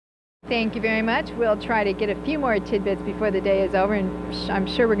Thank you very much. We'll try to get a few more tidbits before the day is over, and I'm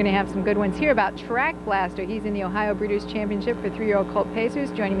sure we're going to have some good ones here about Track Blaster. He's in the Ohio Breeders' Championship for 3-year-old colt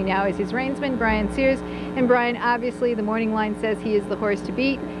pacers. Joining me now is his reinsman, Brian SEARS. And Brian, obviously the morning line says he is the horse to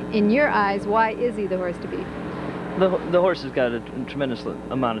beat. In your eyes, why is he the horse to beat? The horse has got a tremendous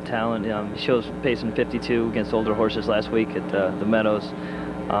amount of talent. He shows pacing 52 against older horses last week at the Meadows.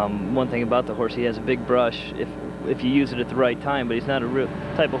 One thing about the horse, he has a big brush if you use it at the right time, but he's not a real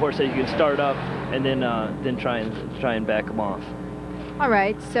type of horse that you can start up and then try and back him off. All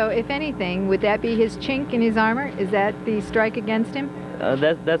right, so if anything, would that be his chink in his armor? Is that the strike against him?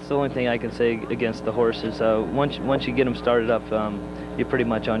 That's the only thing I can say against the horse is once you get him started up, you're pretty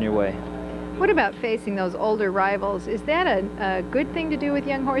much on your way. What about facing those older rivals? Is that a good thing to do with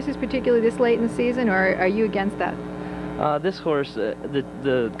young horses, particularly this late in the season, or are you against that? This horse,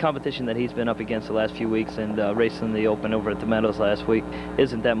 the competition that he's been up against the last few weeks and racing the Open over at the Meadows last week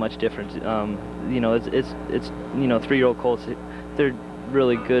isn't that much different. You know, it's 3-year-old colts. They're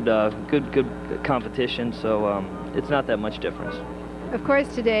really good competition, so it's not that much difference. Of course,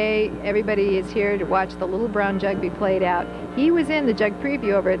 today everybody is here to watch the Little Brown Jug be played out. He was in the Jug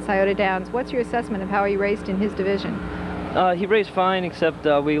preview over at Scioto Downs. What's your assessment of how he raced in his division? He raced fine, except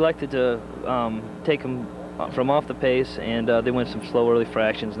we elected to take him from off the pace, and they went some slow early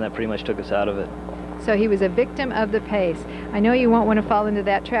fractions, and that pretty much took us out of it. So he was a victim of the pace. I know you won't want to fall into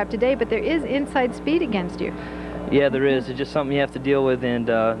that trap today, but there is inside speed against you. Yeah, there is. It's just something you have to deal with, and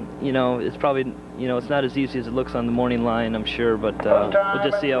you know, it's probably, you know, it's not as easy as it looks on the morning line, I'm sure, but we'll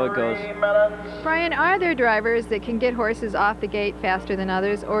just see how it goes. Brian, are there drivers that can get horses off the gate faster than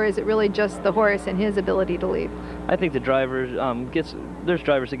others, or is it really just the horse and his ability to lead? I think the drivers there's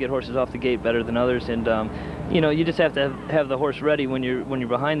drivers that get horses off the gate better than others, and you know, you just have to have the horse ready when you're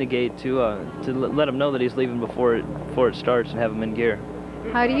behind the gate to let him know that he's leaving before it starts and have him in gear.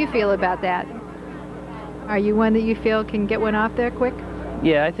 How do you feel about that? Are you one that you feel can get one off there quick?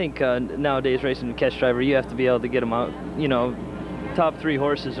 Yeah, I think nowadays racing a catch driver, you have to be able to get them out. You know, top 3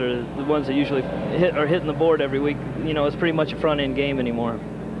 horses are the ones that usually are hitting the board every week. You know, it's pretty much a front-end game anymore.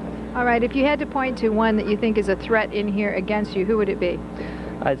 All right, if you had to point to one that you think is a threat in here against you, who would it be?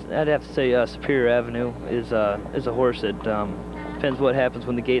 I'd have to say Superior Avenue is a horse that depends what happens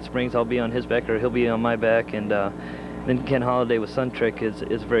when the gate springs. I'll be on his back or he'll be on my back, and then Ken Holiday with Sun Trick is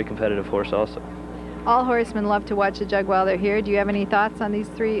a very competitive horse also. All horsemen love to watch the jug while they're here. Do you have any thoughts on these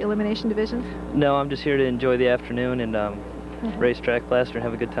 3 elimination divisions? No, I'm just here to enjoy the afternoon and race Track Blaster and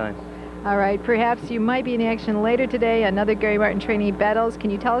have a good time. All right, perhaps you might be in action later today. Another Gary Martin trainee battles.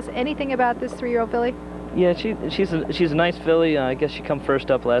 Can you tell us anything about this 3-year-old filly? Yeah, she's a nice filly. I guess she come first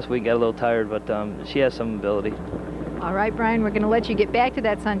up last week, got a little tired, but she has some ability. All right, Brian, we're going to let you get back to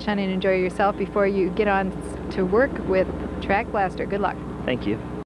that sunshine and enjoy yourself before you get on to work with Track Blaster. Good luck. Thank you.